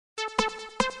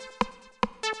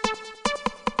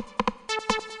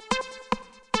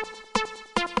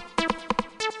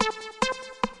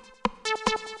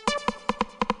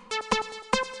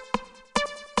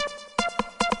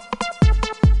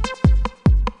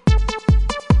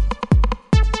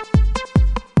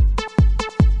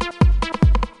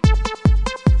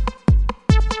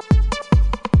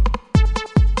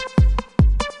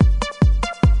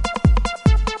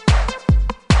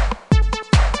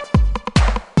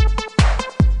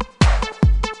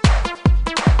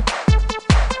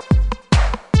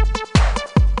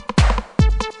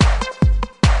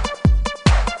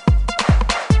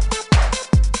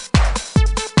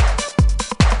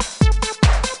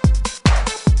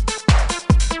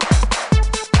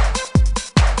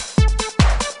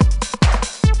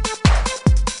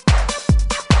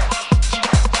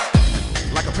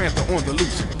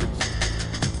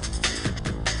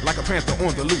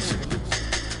on the loose.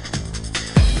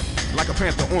 Like a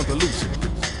panther on the loose.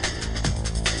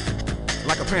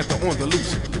 Like a panther on the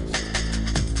loose.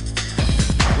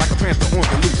 Like a panther on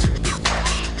the loose.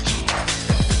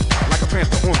 Like a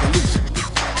panther on the loose.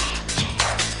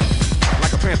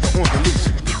 Like a panther on the loose.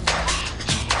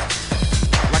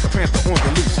 Like a panther on the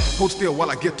loose. Hold still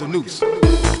while I get the noose.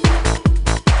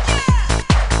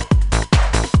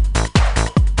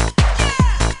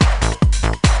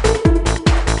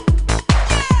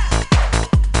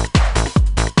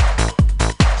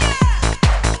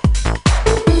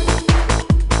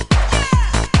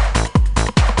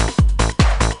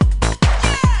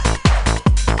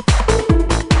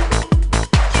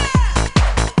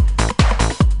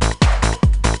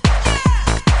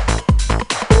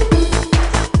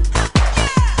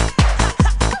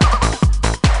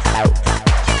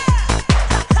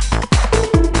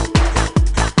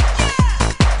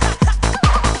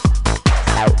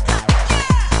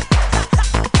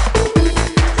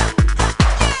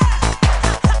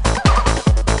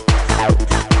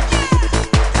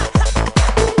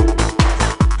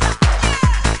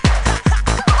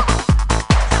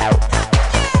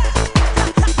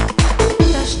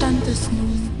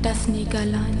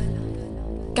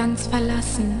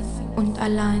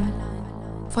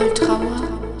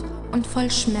 Voll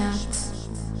Schmerz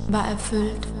war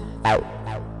erfüllt. Da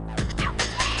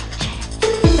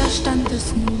stand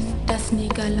es nun, das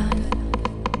Negerlein,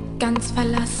 ganz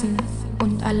verlassen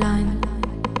und allein.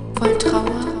 Voll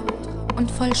Trauer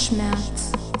und voll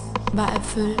Schmerz war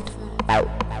erfüllt.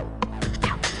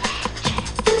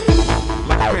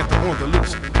 Like a panther on the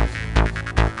loose.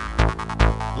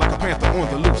 Like a panther on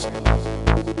the loose.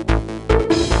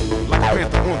 Like a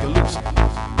panther on the loose.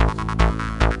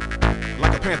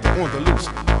 Like a panther on the loose.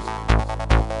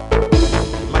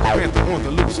 Like a panther on the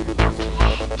loose.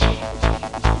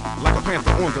 Like a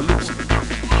panther on the loose.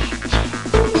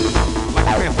 Like a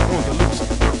panther on the loose.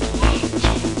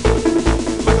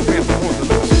 Like a panther on the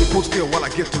loose. Hold still while I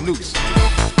get the noose.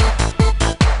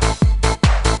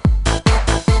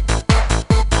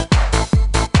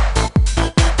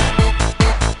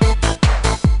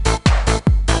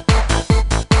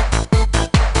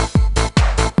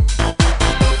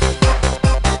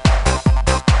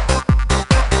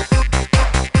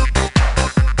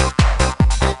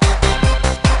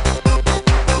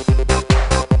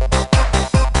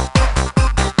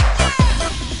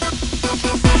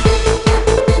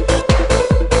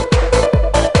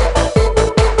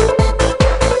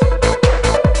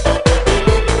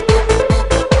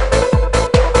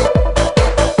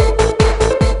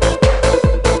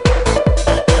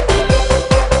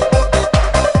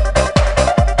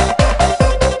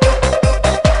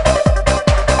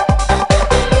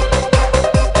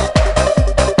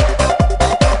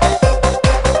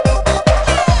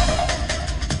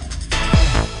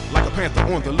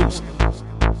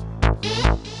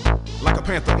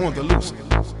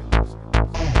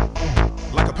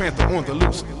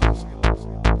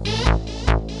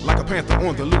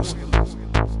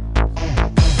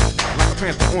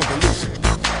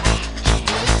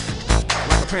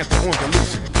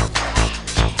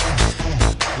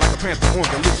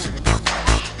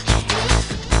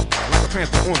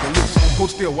 Hold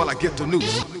still while I get the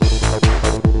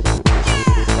noose.